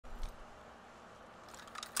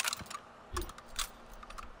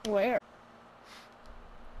Where?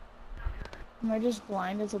 Am I just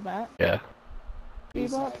blind as a bat? Yeah.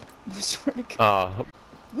 Bebop? I swear to God.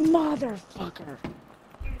 Motherfucker.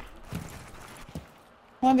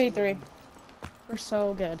 1v3. We're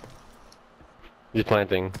so good. He's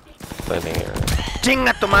planting. Planting here.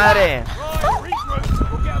 ¡Chinga tu madre! Right,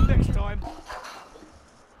 regroup. We'll get them next time.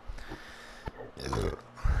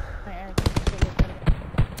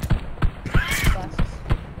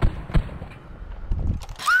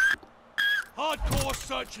 Hardcore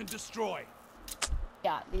search and destroy.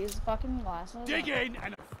 Yeah, these fucking glasses. Dig in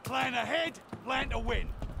and plan ahead, plan to win.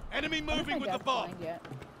 Enemy moving with the bomb.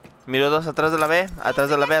 Miro dos atrás de la B, atrás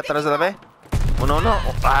de la B, atrás de la B. Uno.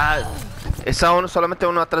 Ah, esa uno, solamente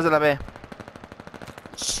uno atrás de la B.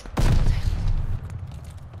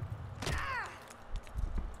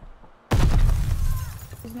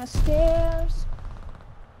 There's my stairs.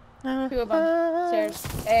 Two of them. Stairs.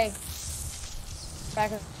 A.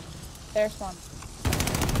 Back up. There's one.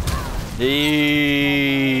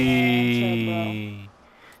 Y...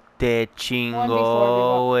 Te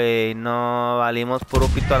chingo, güey. No, valimos puro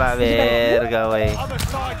pito a la verga, güey. Other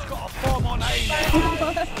side's got a bomb on A.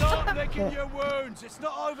 Start licking your wounds. It's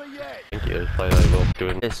not over yet. Thank you. It's like both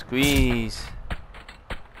doing Squeeze.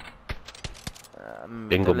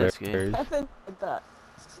 bingo bears. Nothing like that.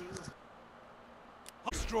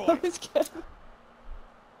 Destroy. I was kidding.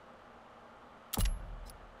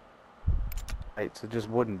 Right, so just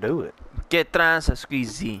wouldn't do it. ¿Qué tranza,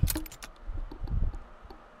 Squeezy?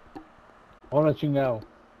 Hola, chingado.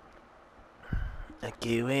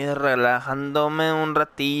 Aquí, güey, relajándome un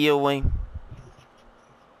ratillo, güey.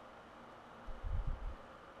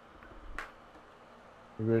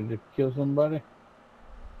 You ready to kill somebody?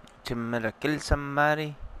 Chimera kill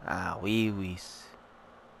somebody. Ah, wiwis.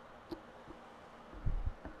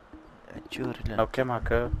 No, ¿qué más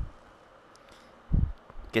que?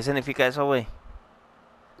 ¿Qué significa eso, güey?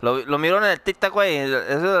 Lo miro en el TikTok, güey.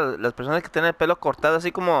 Es de las personas que tienen el pelo cortado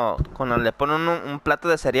así como cuando le ponen un plato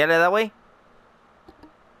de cereal, ¿le da, güey?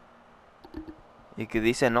 Y que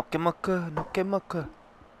dice, no quema acá, no quema acá.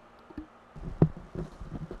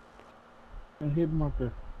 El hit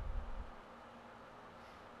marker.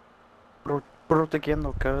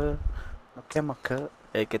 Protegiendo que no quema que.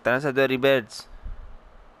 El que traen esas Dirty Birds.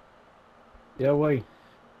 Ya, güey.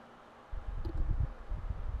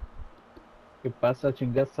 ¿Qué pasa,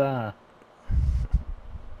 chingaza?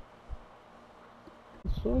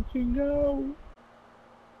 Eso, chingado.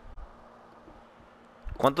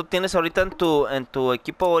 ¿Cuánto tienes ahorita en tu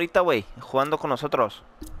equipo ahorita, güey? Jugando con nosotros.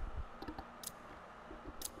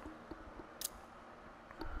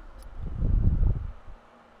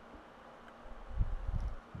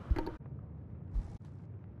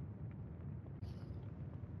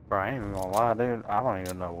 Bro, I ain't even gonna lie, dude. I don't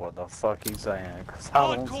even know what the fuck he's saying. Cause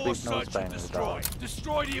I don't Hardcore speak no search and Spanish, destroy. dog.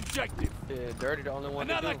 Destroy the objective. Yeah, Dirty the only one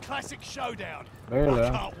Another classic showdown. Really? I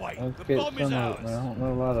can't wait. Let's The get bomb is some of ours. it, man. I don't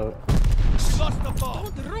know a lot of it. We lost the bomb.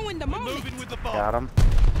 Don't ruin the We're moment. moving with the bomb. Got him.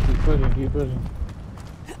 Keep pushing, keep pushing.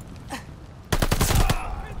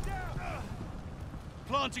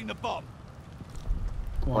 Planting the bomb.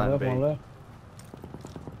 One Plan left, B. one left.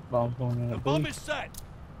 Bomb's going in The at bomb B. is set.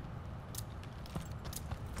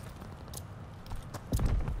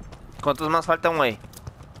 ¿Cuántos más faltan, güey?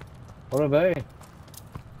 Hola, B.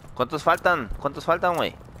 ¿Cuántos faltan? ¿Cuántos faltan,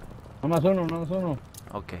 güey? No más uno, no más uno.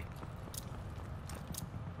 Ok.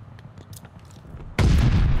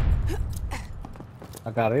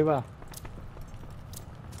 Acá arriba.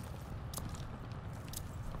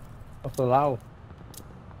 A otro lado.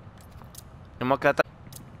 ¿Cómo que atrás?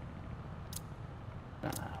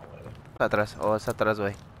 Atrás, o es atrás,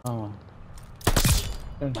 güey. Vamos.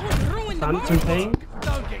 Don't ruin the moment.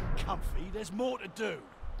 Don't get comfy. There's more to do.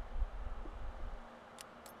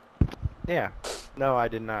 Yeah. No, I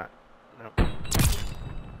did not. No.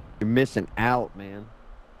 You're missing out, man.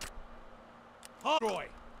 Destroy.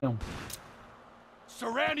 No.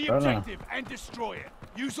 Surround the No, no. objective and destroy it.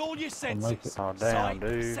 Use all your senses. like it. Oh, damn, Sight,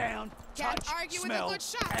 dude. sound, Can't touch, argue with a smell, good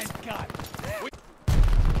shot. and gut.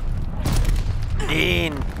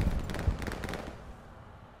 In.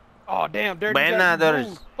 Oh, damn, Dirty. Buena, got you Dirty.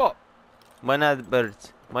 moved. Fuck. Buena,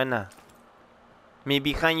 Birds. Buena. Me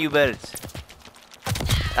behind you, Birds.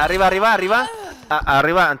 Arriba, arriba, arriba.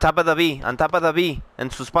 Arriba, on top of the B. On top of the B. En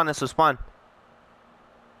su spawn, en su spawn.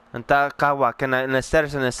 En Kawa, que en the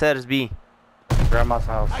stairs, B. Grandma's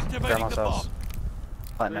house. Activating Grandma's the house.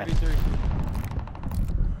 bomb. Plant A. 3v3.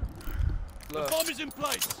 The bomb is in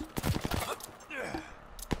place.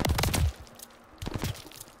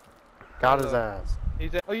 Got his ass.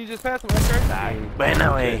 Oh, you just passed him, okay?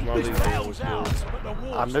 Buena, wey.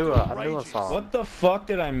 I knew I saw him. What the fuck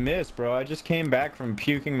did I miss, bro? I just came back from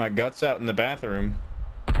puking my guts out in the bathroom.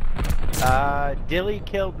 Dilly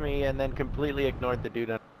killed me and then completely ignored the dude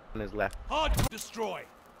on his left. Hard destroy.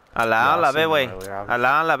 A la A, la B, wey. A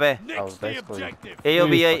la A, la B. Next the objective. A o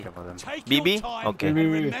B, A. Take BB? your time Okay. and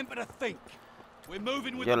remember to think. We're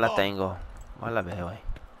moving with Yo the la bomb. tengo. Voy a la B, wey.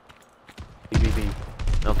 BBB.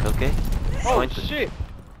 Okay, okay. Oh, Point. shit.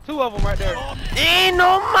 Two of them right there.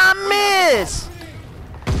 No mames!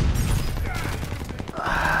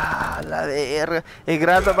 Ah, la verga.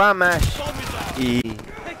 Grab the bomb, Ash. Y...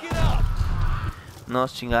 Pick it up.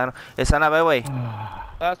 Nos chingaron. Esa la B, wey.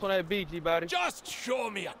 Last one at B, G-Body. Just show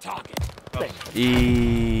me a target.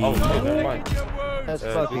 Y... Oh, Stop shit, licking Mike. your wounds. That's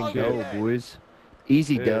Yeah, fucking shit. dope, boys.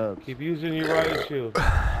 Easy Yeah, dubs. Keep using your right shield.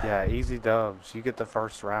 Yeah, easy dubs. You get the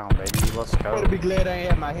first round, baby. Let's go. Better be glad I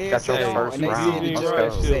had my head Got your set first on, and they round. said Let's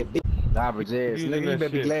that go. said, nah, but yes, Using nigga, you that better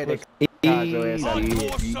be shit. glad Let's- they called your ass out Hardcore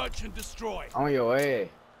here, B. search and destroy. On your ass.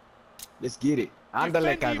 Let's get it. Ándale, Defend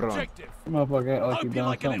the cabrón. objective. Motherfucker act like he Hope you done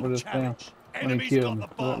like a something little with his damn challenge. when he Enemy's killed got me.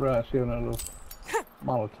 the bomb. Right, shooting that little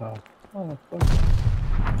Molotov. Motherfucker.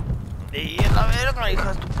 Y la verga,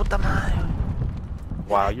 hija de tu puta madre.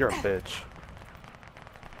 Wow, you're a bitch.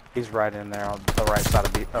 He's right in there on the right side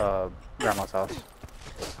of Grandma's house.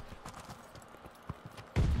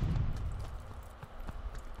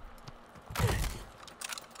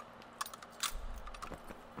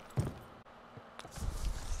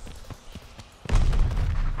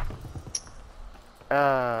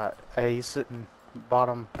 Hey, he's sitting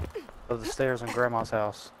bottom of the stairs in Grandma's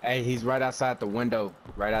house. Hey, he's right outside the window.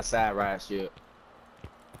 Right outside, right shit.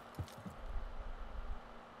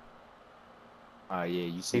 Oh, yeah,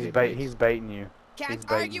 you see that bitch. He's baiting you. Can't He's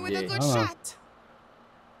baiting argue with you. a good Oh. shot.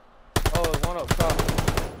 Oh, there's one up top.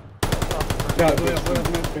 Ya, voy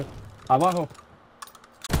a abajo.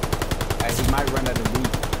 Hey, he might run out of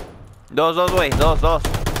B. Dos, dos, wey. Dos, dos.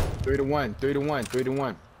 3-1, 3-1,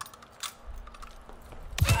 3-1.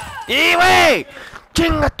 ¡Y, wey!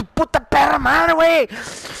 ¡Chinga tu puta perra madre, wey!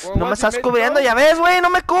 No me estás cubriendo, ya ves, wey. No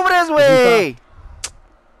me cubres, wey. Ay,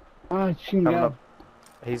 Coming chingado. up.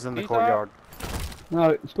 He's in the He's courtyard.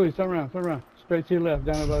 No, squeeze, turn around. Straight to your left,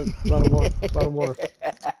 down about the water.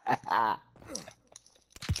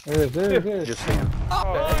 There it is. Just see him.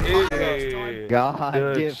 Hey. God,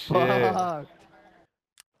 Good get shit. fucked.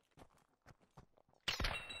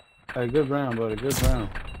 Hey, good round, buddy, good round.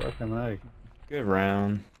 Fucking A. Good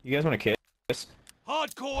round. You guys want to kiss?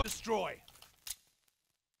 Hardcore destroy.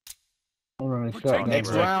 I'm running Protect shot. Next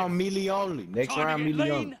Right. round, melee only. Next Time round, to get melee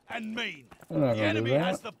lean only. and mean. They're not The gonna do enemy that.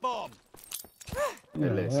 has the bomb. Hey,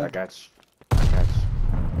 Liz, Yeah. I got you. I got you.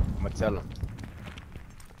 I'm gonna tell him.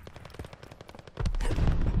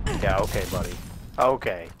 Yeah, okay, buddy.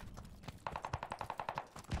 Okay.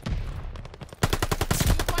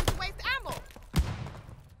 Want to waste ammo?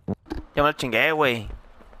 Ya me lo chingué, wey.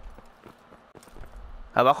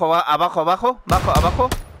 Abajo, abajo.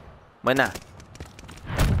 Buena.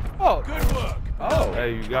 Oh, Good work. Oh.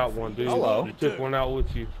 Hey, you got one, dude. Hello. You took one out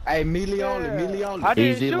with you. Hey, melee only, melee only. I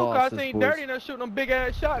didn't Easy shoot 'cause I losses, seen boys. Dirty and shooting them big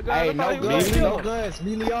ass shotguns. Hey, I thought no he was gonna guns, kill no him. guns,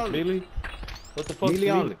 melee only. Really? What the fuck's Melee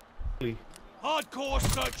only. Hardcore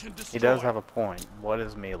search and destroy. He does have a point. What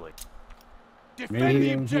is melee? Defend the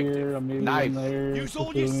Medium objective. here, a medium Knife. there. Use all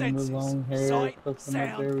your pursuing the senses. long hair, Sight, fucking up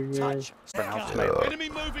sound, everywhere. touch, Pronounce smell. melee. Enemy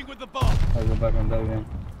moving with the bomb. I'll go back on that again.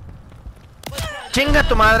 Chinga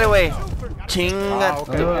tu madre, wey. Chinga. Ah,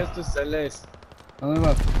 okay, that's the Celeste. ¿Dónde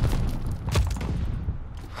vas?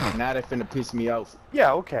 Now they finna piss me off.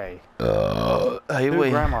 Yeah, okay. Ahí, Dude, wey.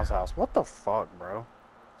 Grandma's house. What the fuck, bro?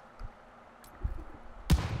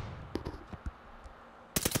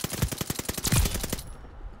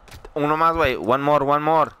 Uno más, wey. One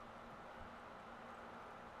more.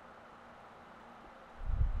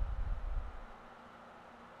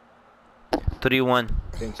 Three, one.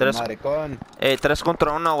 Pinche Tres- maricón. 3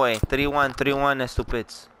 contra 1, wey. 3-1,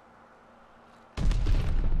 stupids.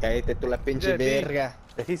 Cállate tú la pinche verga.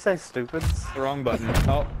 Did he say stupid? Wrong button.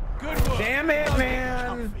 Oh. Good work. Damn it, Don't get man.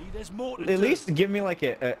 comfy. There's more to At do. least give me like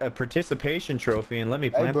a participation trophy and let me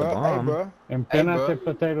Hey, plant the bro, hey, bomb. bro. Empénate, bro.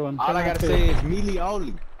 potato, All I gotta empénate. say is melee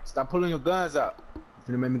only. Stop pulling your guns out. You're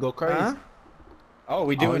gonna make me go crazy. Huh? Oh,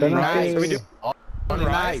 we doing Only right? nice. We do Only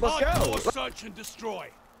right? nice. Let's go. Hardcore search and destroy.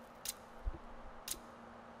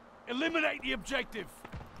 Eliminate the objective.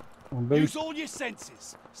 Un beat. Use all your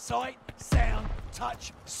senses. Sight, sound,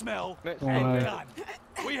 touch, smell, Next and one. gun.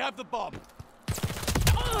 We have the bomb.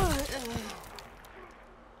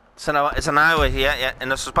 Esa nave, wey. Ya. En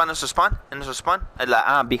nuestro spawn. En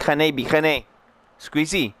la A. Behind A.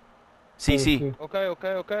 Squeezy. CC. Okay.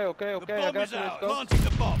 The I bomb got is you. Let's out. go. Planting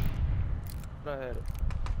the bomb. I had it.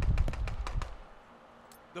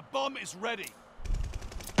 The bomb is ready.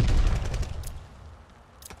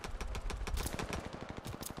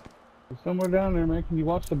 There's somewhere down there, man. Can you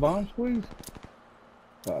watch the bomb squeeze?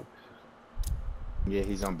 Fuck. Yeah,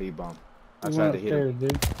 he's on B bomb. I He tried went to hit him.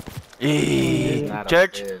 upstairs, dude. He's not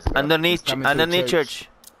Church, upstairs, bro. underneath, He's coming through underneath church.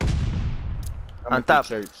 Coming On through top.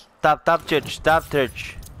 church. Top church, top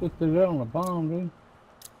church. Put that on the bomb, dude.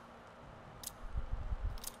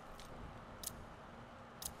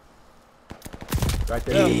 Right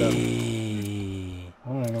there. Eee. I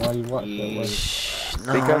don't know why you watch that way.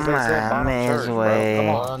 No Because they said bottom mames, church, bro. Come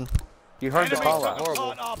güey. on. You heard the Enemies call got out. to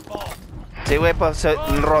plant our bomb. Sí, güey, pues se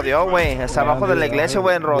rodeó, güey. Está abajo de la iglesia,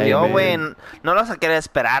 güey. Rodeó, Amen. güey. No lo vas a querer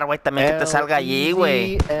esperar, güey. También que te salga allí,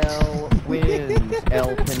 güey. L wins.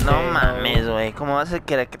 L No mames, güey. ¿Cómo vas a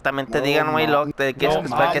querer que también te No digan, güey, lo que te quieres no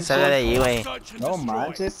esperar que salga de allí, güey? Search and No destroy.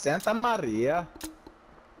 manches, Santa Maria.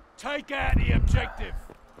 Take out the objective.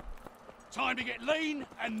 Time to get lean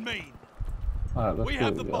and mean. Alright, let's We do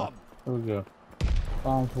have it, the y'all. bomb. Here we go.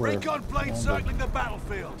 Bombs where? Recon plane circling the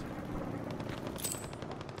battlefield.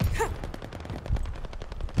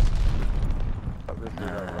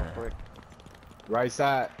 Right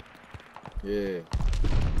side. Yeah.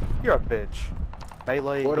 You're a bitch.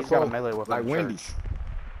 Melee, Order he's got a for melee weapon. like in church. Wendy's.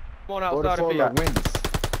 Come on Order outside of for B. like Wendy's.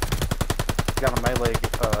 He's got a melee in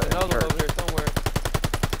Another one church. over here somewhere.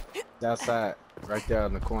 Outside. Right there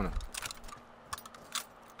in the corner.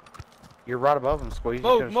 You're right above him, Squeeze. You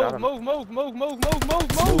Move, could've shot him. move,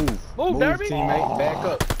 Move, Derby. teammate. Back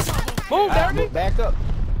up. Move, Derby. Back up.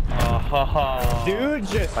 Dude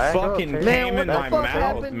just Back up, fucking man. came what in the my fuck mouth,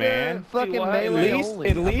 happened man. to fucking At At melee least, only?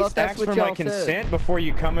 at I least thought that's ask what for y'all my said. consent before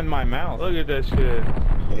you come in my mouth. Look at that shit.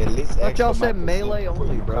 At least Thought y'all ask for said my melee consent only,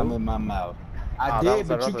 before you bro. Come in my mouth. I that did, was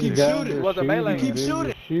but that you other keep dude. shooting. It wasn't melee. Keep dude,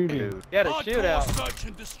 shooting. Shooting. Dude. You had a Hardcore shootout. search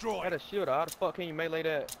and destroy. Had a shootout. How the fuck can you melee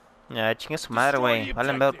that? Ya, chingue su madre, güey.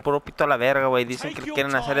 Valen ver puro pito a la verga, güey. Dicen que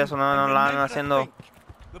quieren hacer eso, no lo van haciendo.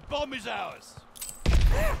 The bomb is ours.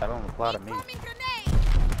 That don't apply to me.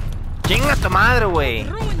 Chinga tu madre, güey.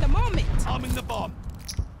 Arming the bomb.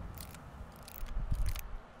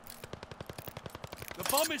 The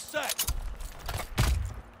bomb is set.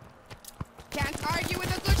 Can't argue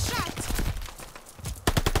with a good shot.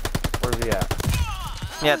 Where's he at?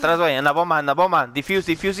 Ya, atrás, güey. En la bomba.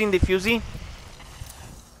 Diffusing.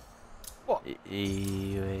 Y,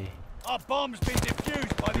 güey. Our bomb's been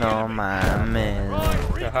defused by the No enemy. mames.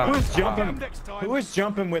 Right, recon Who's bomb jumping? next time. Who is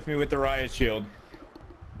jumping with me with the riot shield?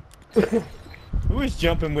 Who is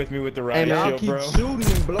jumping with me with the Hey, riot y'all shield, keep bro?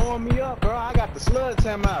 shooting and blowing me up, bro. I got the sludge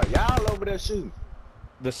hammer out. Y'all over there shooting.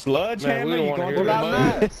 The sludge Man, we hammer? don't You wanna going hear through Pull the out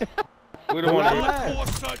mud? knives. We don't want to. Hardcore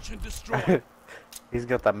search and destroy. He's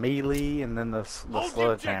got the melee and then the Hold the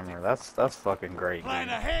sledgehammer. That's fucking great, Plan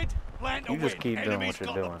dude. ahead, plan to You just win. keep doing Enemy's what you're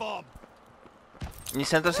got doing. the bomb. Y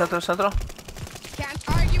centro. Can't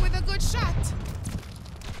argue with a good shot.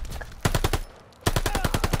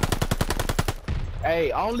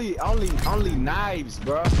 Hey, only knives,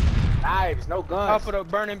 bro. Knives, no guns. Top of the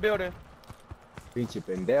burning building. Pinche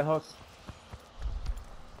pendejos.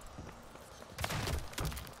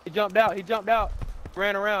 He jumped out.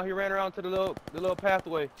 Ran around to the little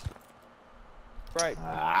pathway. Right.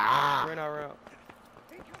 Ah. Ran around.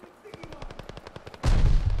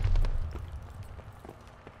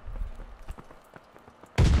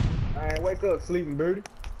 Alright, wake up, sleeping birdie.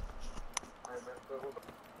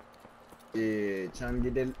 Yeah, trying to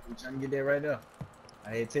get that right there.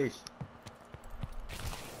 I had taste.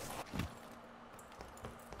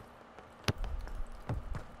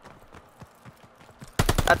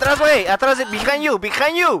 Atrás, güey. Atrás, behind you.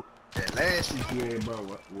 That last year,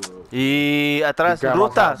 bro. Y atrás, Grab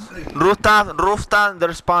rooftop,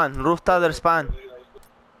 their spawn.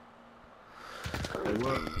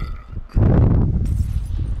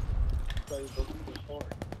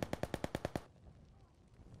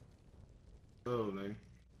 Oh, man.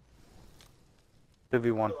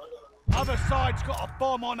 2v1. Other side's got a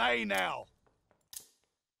bomb on A now.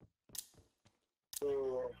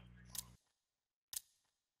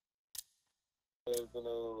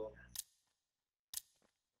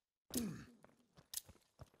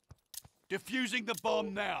 Defusing the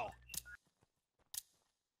bomb now.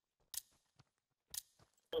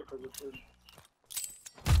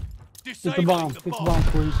 Get the Disabling bomb. Get the bomb,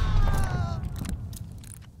 please.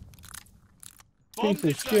 Bomb Piece of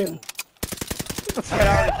shit. disabled. I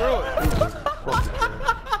already threw it.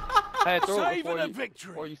 I had threw it Saving a victory.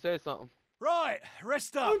 before you said something. Right,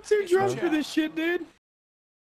 rest up. I'm too Get some drunk for chow. this shit, dude.